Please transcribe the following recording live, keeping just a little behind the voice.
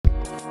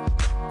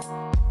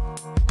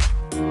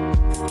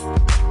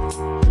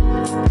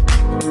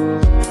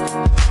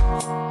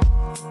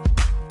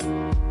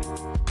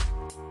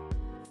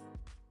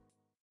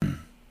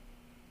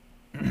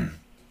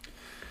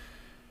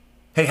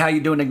how you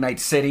doing,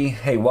 Ignite City?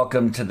 Hey,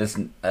 welcome to this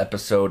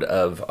episode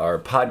of our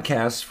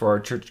podcast for our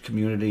church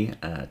community.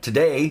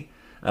 Today,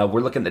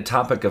 we're looking at the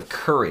topic of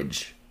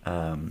courage.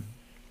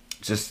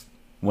 Just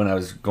when I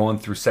was going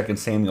through 2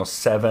 Samuel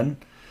 7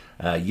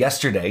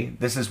 yesterday,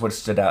 this is what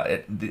stood out.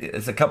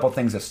 It's a couple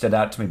things that stood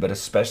out to me, but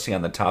especially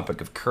on the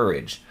topic of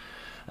courage.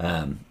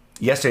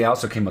 Yesterday, I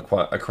also came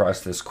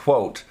across this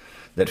quote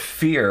that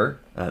fear,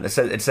 it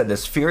said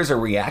this: fear is a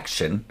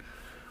reaction,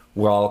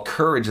 while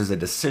courage is a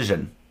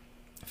decision.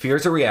 Fear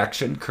is a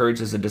reaction,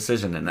 courage is a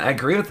decision. And I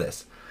agree with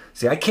this.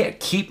 See, I can't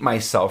keep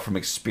myself from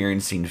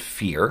experiencing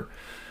fear.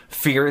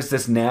 Fear is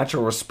this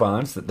natural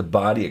response that the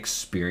body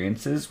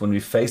experiences when we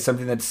face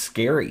something that's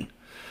scary.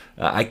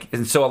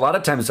 And so a lot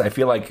of times I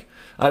feel like,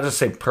 I'll just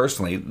say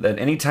personally, that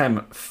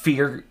anytime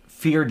fear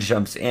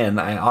jumps in,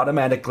 I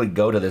automatically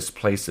go to this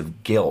place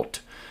of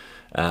guilt.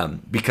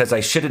 Because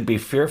I shouldn't be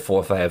fearful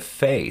if I have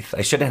faith.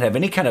 I shouldn't have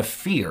any kind of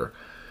fear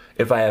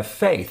if I have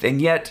faith.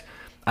 And yet,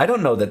 I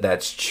don't know that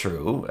that's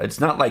true. It's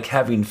not like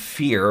having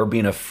fear or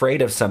being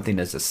afraid of something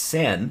is a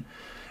sin.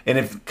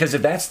 And because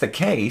if that's the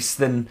case,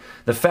 then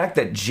the fact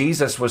that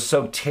Jesus was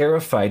so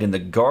terrified in the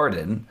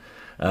garden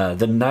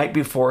the night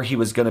before he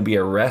was going to be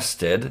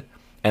arrested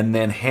and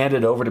then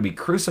handed over to be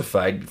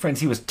crucified, friends,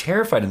 he was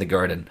terrified in the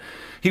garden.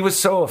 He was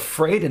so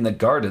afraid in the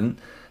garden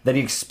that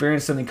he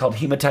experienced something called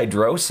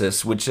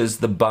hematidrosis, which is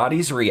the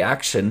body's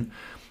reaction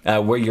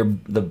where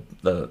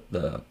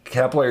the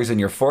capillaries in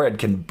your forehead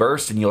can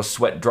burst and you'll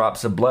sweat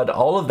drops of blood.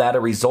 All of that a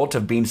result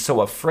of being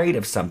so afraid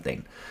of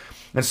something.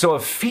 And so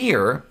if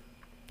fear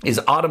is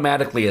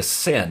automatically a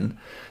sin,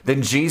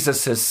 then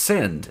Jesus has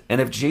sinned. And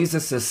if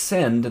Jesus has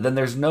sinned, then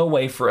there's no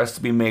way for us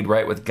to be made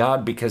right with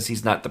God because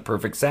he's not the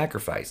perfect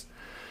sacrifice.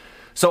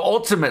 So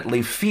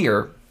ultimately,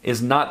 fear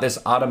is not this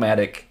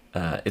automatic,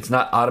 it's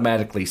not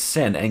automatically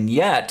sin. And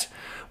yet,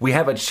 we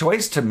have a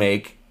choice to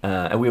make,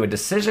 and we have a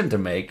decision to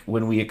make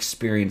when we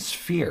experience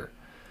fear.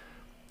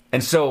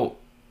 And so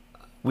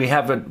we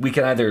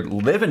can either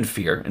live in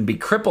fear and be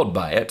crippled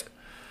by it,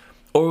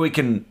 or we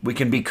can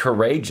be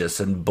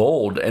courageous and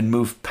bold and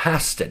move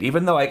past it.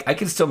 Even though I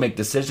can still make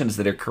decisions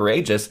that are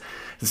courageous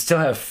and still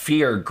have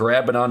fear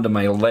grabbing onto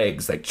my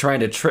legs, like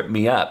trying to trip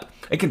me up.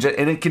 It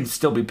can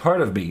still be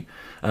part of me.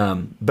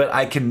 But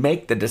I can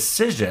make the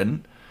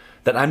decision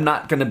that I'm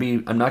not going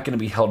to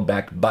be held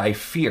back by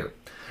fear.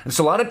 And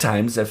so a lot of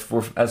times, if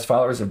we're as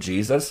followers of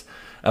Jesus,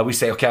 we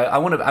say, okay, I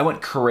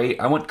want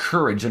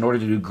courage in order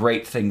to do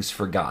great things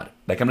for God.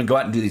 Like I'm going to go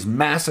out and do these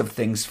massive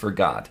things for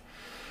God.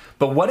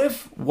 But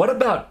what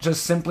about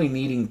just simply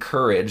needing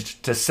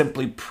courage to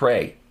simply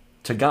pray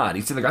to God?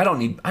 He's like, I don't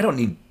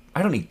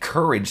need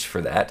courage for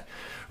that.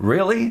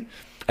 Really?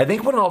 I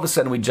think when all of a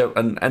sudden we jump,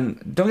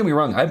 and don't get me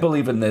wrong, I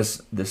believe in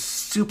this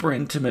super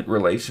intimate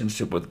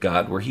relationship with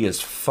God where he is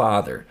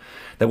Father.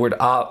 The word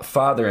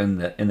Father in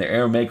the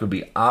Aramaic would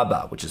be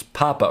Abba, which is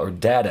Papa or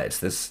Dada.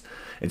 It's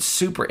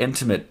super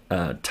intimate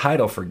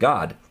title for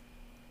God.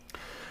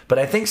 But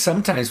I think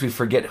sometimes we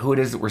forget who it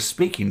is that we're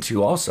speaking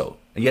to also.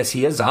 Yes,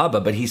 he is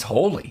Abba, but he's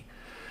holy.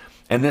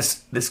 And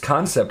this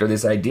concept or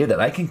this idea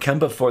that I can come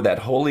before that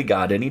holy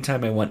God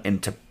anytime I want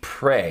and to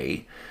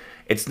pray.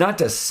 It's not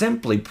to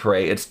simply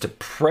pray, it's to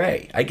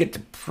pray. I get to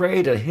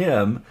pray to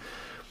him.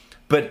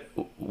 But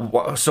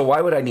so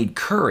why would I need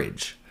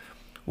courage?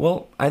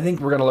 Well, I think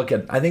we're going to look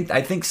at,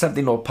 I think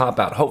something will pop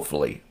out,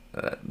 hopefully.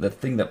 The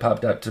thing that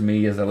popped out to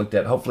me as I looked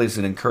at, hopefully is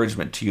an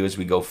encouragement to you as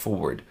we go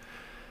forward.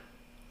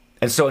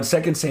 And so in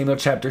 2 Samuel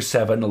chapter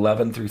 7,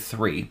 11 through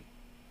 3,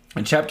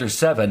 in chapter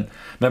 7,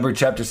 remember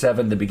chapter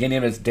 7, the beginning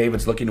of it,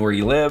 David's looking where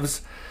he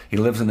lives. He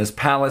lives in this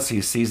palace.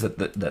 He sees that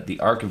the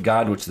Ark of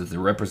God, which is the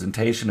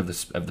representation of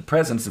the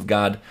presence of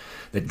God,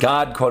 that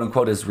God, quote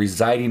unquote, is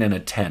residing in a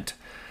tent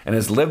and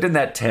has lived in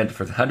that tent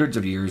for hundreds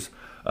of years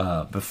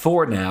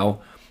before now,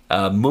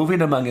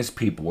 moving among his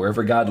people.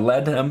 Wherever God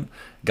led him,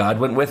 God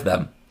went with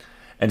them.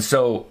 And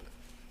so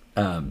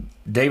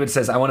David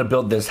says, I want to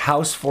build this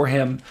house for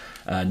him.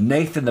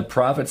 Nathan the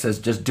prophet says,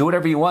 just do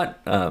whatever you want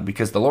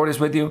because the Lord is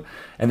with you.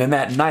 And then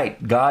that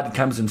night, God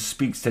comes and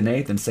speaks to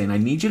Nathan saying, I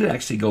need you to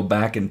actually go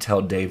back and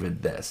tell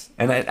David this.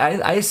 And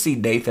I see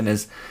Nathan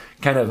as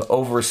kind of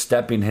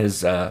overstepping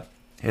his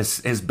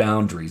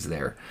boundaries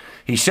there.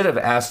 He should have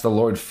asked the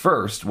Lord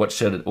first, what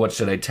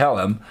should I tell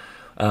him?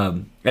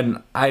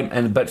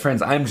 But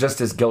friends, I'm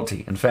just as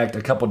guilty. In fact,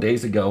 a couple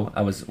days ago,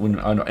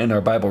 in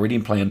our Bible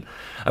reading plan,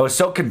 I was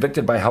so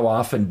convicted by how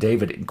often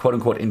David, quote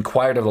unquote,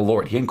 inquired of the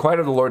Lord. He inquired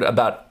of the Lord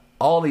about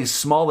all these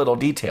small little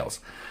details.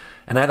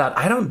 And I thought,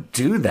 I don't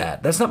do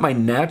that. That's not my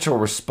natural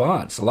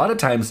response. A lot of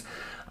times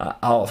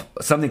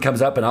something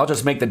comes up and I'll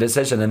just make the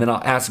decision and then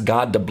I'll ask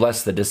God to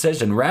bless the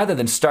decision rather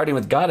than starting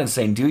with God and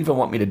saying, do you even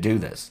want me to do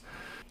this?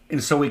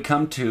 And so we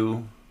come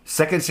to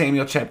 2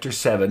 Samuel chapter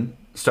 7,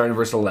 starting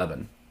verse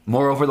 11.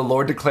 Moreover, the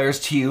Lord declares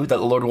to you that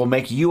the Lord will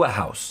make you a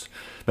house.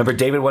 Remember,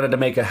 David wanted to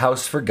make a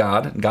house for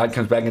God. And God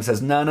comes back and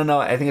says, no,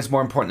 I think it's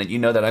more important that you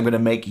know that I'm going to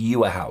make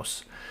you a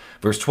house.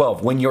 Verse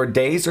 12, when your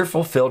days are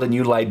fulfilled and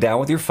you lie down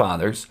with your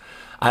fathers,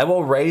 I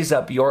will raise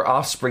up your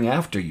offspring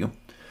after you,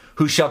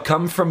 who shall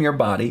come from your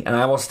body, and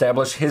I will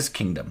establish his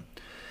kingdom.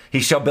 He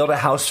shall build a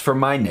house for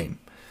my name,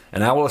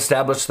 and I will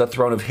establish the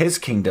throne of his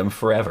kingdom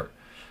forever.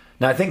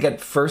 Now, I think at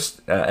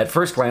first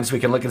glance, we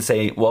can look and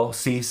say, well,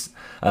 see,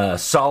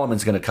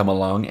 Solomon's going to come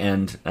along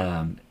and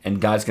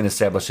God's going to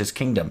establish his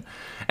kingdom.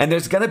 And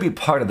there's going to be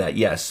part of that,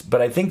 yes.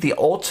 But I think the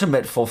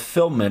ultimate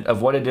fulfillment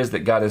of what it is that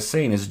God is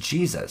saying is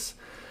Jesus.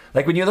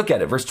 Like when you look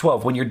at it, verse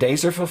 12, when your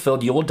days are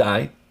fulfilled, you will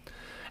die.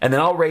 And then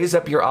I'll raise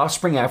up your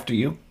offspring after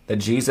you, that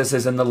Jesus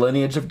is in the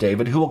lineage of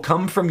David, who will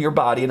come from your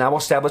body, and I will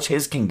establish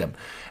his kingdom.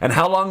 And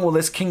how long will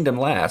this kingdom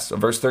last?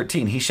 Verse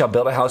 13, he shall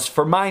build a house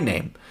for my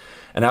name,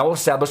 and I will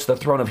establish the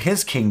throne of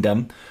his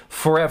kingdom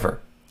forever.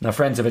 Now,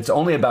 friends, if it's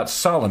only about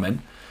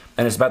Solomon,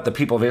 and it's about the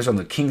people of Israel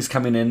and the kings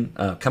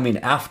coming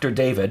after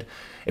David,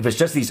 if it's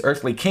just these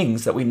earthly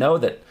kings, that we know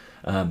that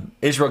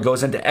Israel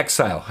goes into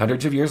exile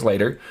hundreds of years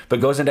later,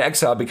 but goes into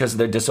exile because of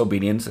their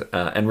disobedience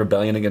and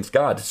rebellion against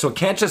God. So it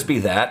can't just be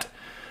that.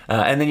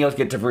 And then you'll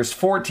get to verse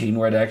 14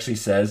 where it actually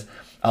says,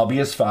 I'll be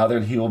his father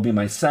and he will be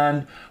my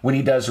son. When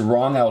he does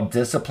wrong, I'll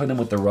discipline him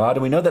with the rod.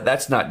 And we know that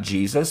that's not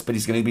Jesus, but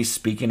he's going to be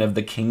speaking of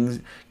the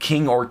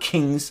king or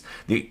kings,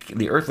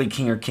 the earthly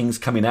king or kings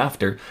coming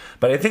after.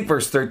 But I think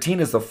verse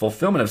 13 is the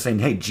fulfillment of saying,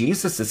 hey,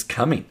 Jesus is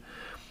coming.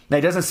 Now,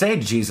 he doesn't say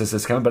Jesus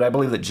is coming, but I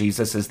believe that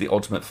Jesus is the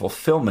ultimate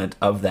fulfillment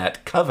of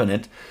that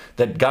covenant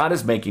that God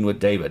is making with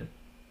David.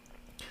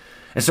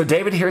 And so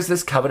David hears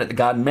this covenant that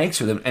God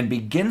makes with him and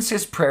begins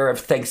his prayer of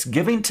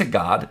thanksgiving to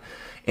God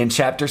in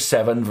chapter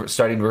 7,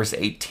 starting verse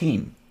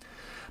 18.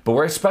 But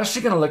we're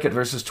especially going to look at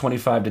verses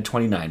 25 to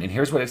 29. And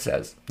here's what it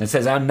says. It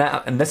says,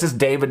 and this is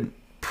David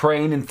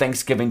praying in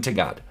thanksgiving to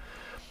God.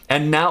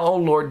 And now, O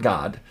Lord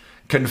God,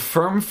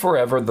 confirm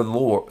forever the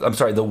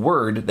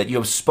word that you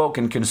have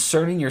spoken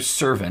concerning your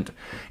servant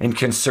and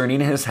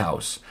concerning his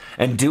house,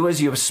 and do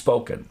as you have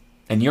spoken.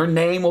 And your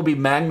name will be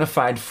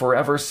magnified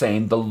forever,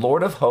 saying, the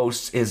Lord of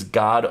hosts is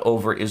God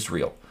over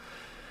Israel.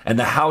 And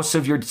the house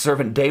of your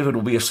servant David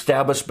will be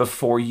established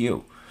before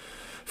you.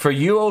 For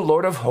you, O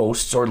Lord of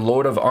hosts, or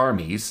Lord of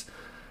armies,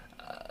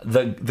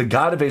 the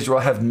God of Israel,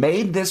 have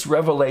made this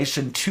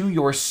revelation to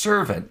your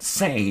servant,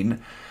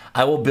 saying,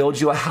 I will build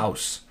you a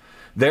house.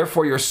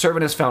 Therefore your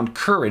servant has found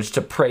courage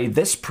to pray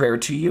this prayer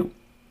to you.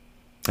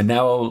 And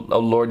now, O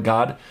Lord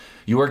God,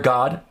 you are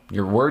God,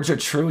 your words are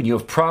true, and you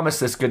have promised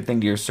this good thing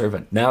to your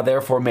servant. Now,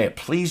 therefore, may it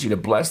please you to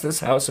bless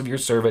this house of your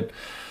servant,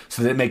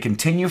 so that it may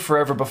continue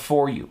forever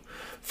before you.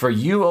 For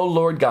you, O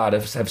Lord God,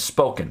 have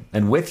spoken,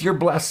 and with your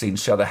blessing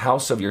shall the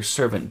house of your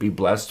servant be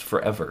blessed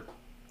forever.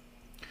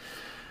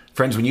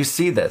 Friends, when you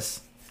see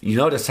this, you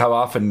notice how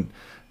often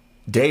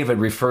David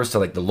refers to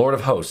like the Lord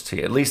of hosts.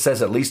 He at least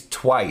says at least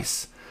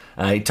twice.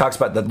 He talks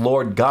about the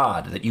Lord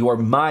God, that you are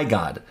my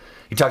God.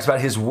 He talks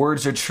about his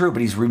words are true,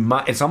 but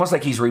it's almost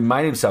like he's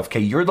reminding himself, okay,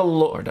 you're the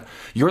Lord.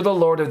 You're the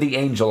Lord of the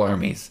angel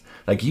armies.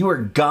 Like you are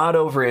God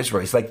over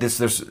Israel. It's like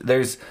this,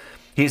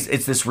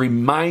 it's this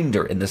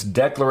reminder and this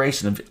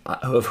declaration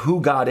of who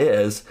God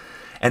is.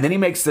 And then he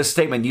makes this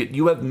statement,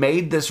 you have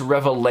made this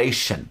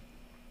revelation.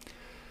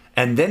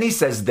 And then he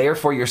says,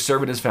 therefore your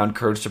servant has found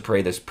courage to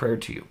pray this prayer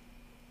to you.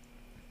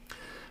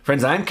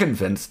 Friends, I'm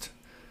convinced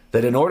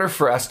that in order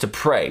for us to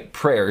pray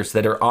prayers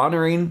that are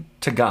honoring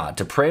to God,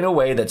 to pray in a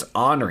way that's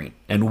honoring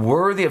and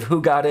worthy of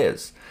who God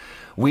is,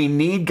 we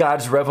need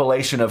God's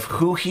revelation of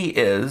who he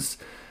is,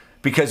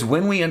 because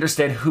when we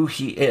understand who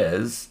he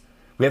is,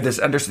 we have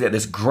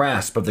this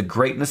grasp of the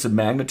greatness and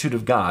magnitude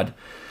of God,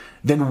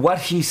 then what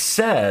he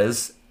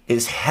says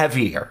is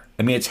heavier.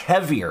 I mean, it's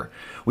heavier.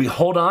 We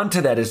hold on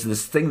to that as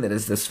this thing that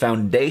is this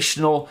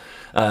foundational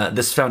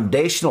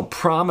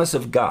promise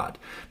of God,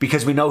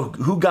 because we know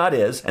who God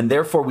is, and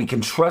therefore we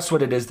can trust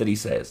what it is that he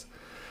says.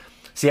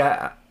 See,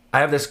 I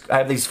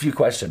have these few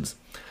questions.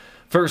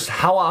 First,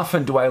 how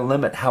often do I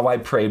limit how I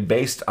pray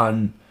based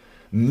on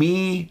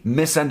me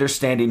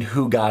misunderstanding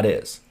who God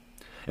is?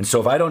 And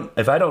so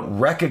if I don't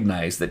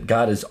recognize that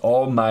God is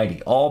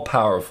almighty,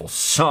 all-powerful,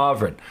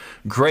 sovereign,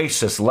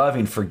 gracious,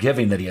 loving,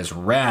 forgiving, that he has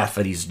wrath,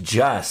 that he's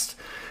just,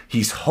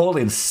 he's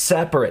holy and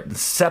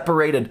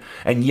separated,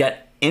 and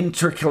yet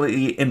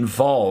intricately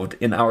involved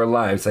in our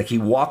lives. Like he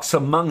walks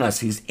among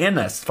us, he's in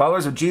us.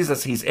 Followers of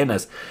Jesus, he's in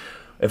us.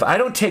 If I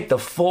don't take the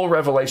full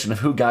revelation of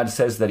who God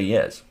says that he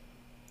is,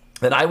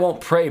 then I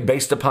won't pray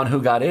based upon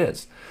who God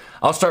is.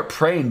 I'll start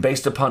praying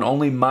based upon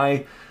only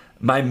my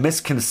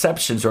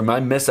misconceptions or my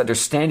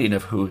misunderstanding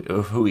of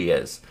who he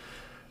is.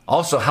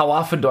 Also, how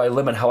often do I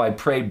limit how I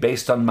pray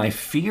based on my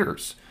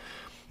fears?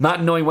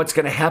 Not knowing what's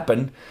going to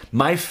happen.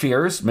 My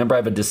fears, remember I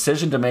have a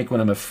decision to make when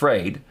I'm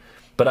afraid,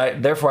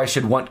 but therefore I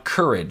should want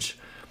courage.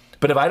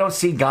 But if I don't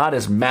see God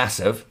as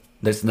massive,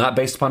 that's not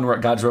based upon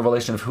God's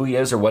revelation of who he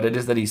is or what it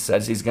is that he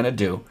says he's going to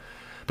do,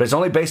 but it's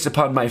only based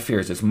upon my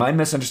fears. It's my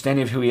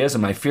misunderstanding of who he is,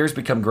 and my fears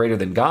become greater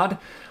than God,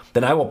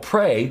 then I will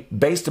pray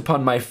based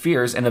upon my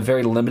fears in a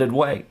very limited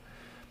way.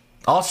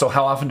 Also,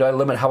 how often do I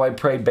limit how I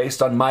pray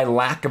based on my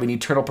lack of an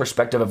eternal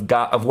perspective of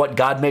God, of what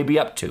God may be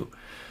up to?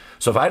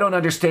 So if I don't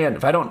understand,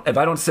 if I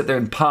don't sit there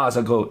and pause,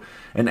 I'll go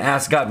and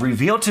ask God,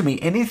 reveal to me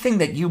anything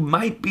that you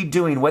might be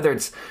doing, whether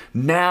it's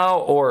now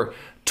or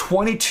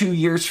 22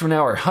 years from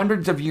now or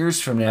hundreds of years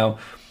from now.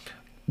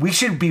 we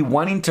should be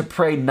wanting to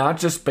pray not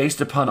just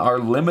based upon our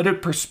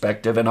limited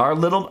perspective and our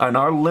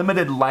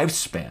limited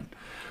lifespan,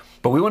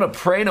 but we want to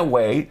pray in a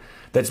way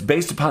that's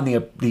based upon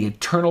the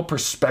eternal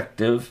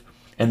perspective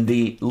and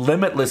the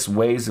limitless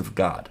ways of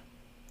God.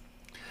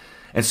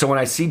 And so when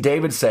I see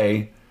David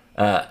say,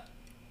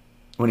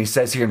 when he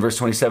says here in verse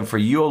 27, "For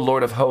you, O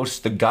Lord of hosts,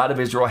 the God of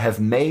Israel, have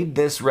made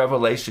this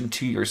revelation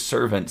to your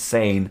servant,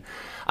 saying,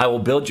 I will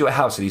build you a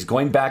house." And he's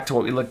going back to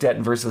what we looked at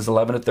in verses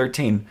 11 to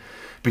 13.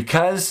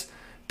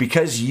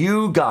 Because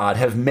you, God,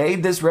 have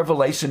made this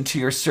revelation to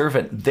your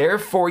servant,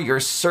 therefore your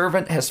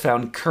servant has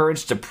found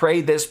courage to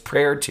pray this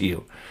prayer to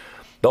you.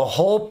 The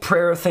whole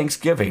prayer of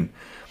thanksgiving.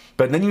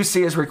 But then you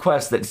see his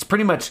request that it's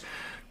pretty much,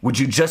 would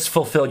you just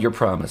fulfill your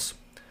promise?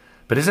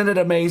 But isn't it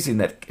amazing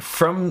that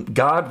from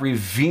God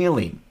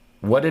revealing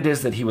what it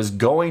is that he was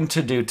going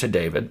to do to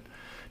David,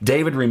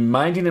 David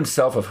reminding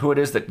himself of who it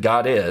is that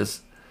God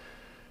is,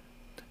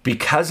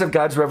 because of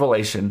God's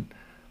revelation,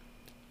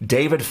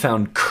 David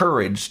found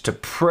courage to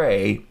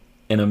pray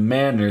in a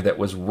manner that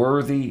was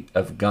worthy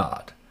of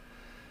God.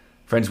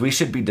 Friends, we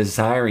should be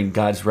desiring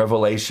God's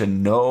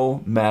revelation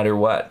no matter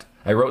what.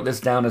 I wrote this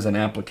down as an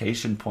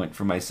application point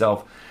for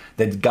myself,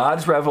 that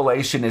God's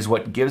revelation is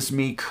what gives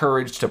me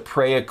courage to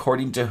pray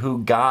according to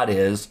who God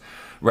is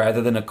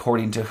rather than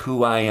according to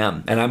who I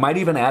am. And I might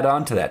even add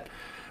on to that,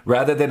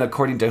 rather than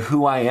according to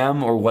who I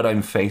am or what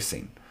I'm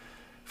facing.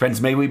 Friends,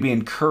 may we be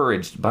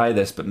encouraged by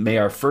this, but may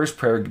our first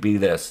prayer be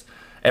this.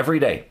 Every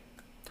day,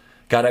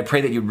 God, I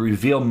pray that you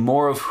reveal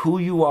more of who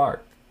you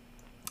are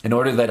in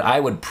order that I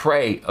would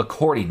pray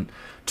according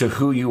to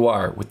who you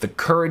are, with the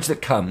courage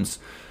that comes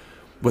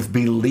with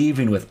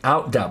believing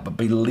without doubt, but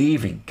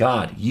believing,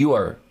 God, you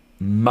are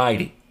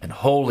mighty and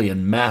holy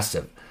and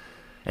massive,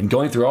 and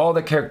going through all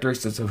the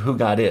characteristics of who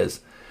God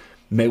is.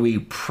 May we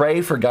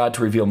pray for God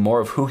to reveal more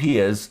of who he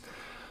is,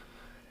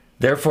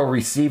 therefore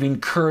receiving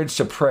courage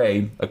to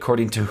pray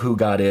according to who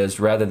God is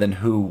rather than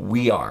who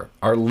we are,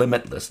 our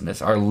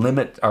limitlessness, our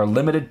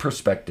limited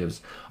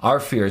perspectives, our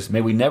fears. May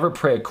we never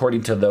pray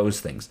according to those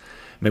things.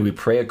 May we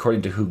pray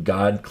according to who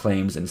God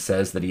claims and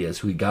says that he is,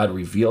 who God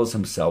reveals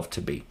himself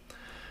to be.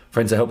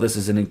 Friends, I hope this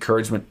is an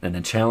encouragement and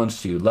a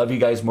challenge to you. Love you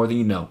guys more than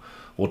you know.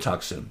 We'll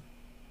talk soon.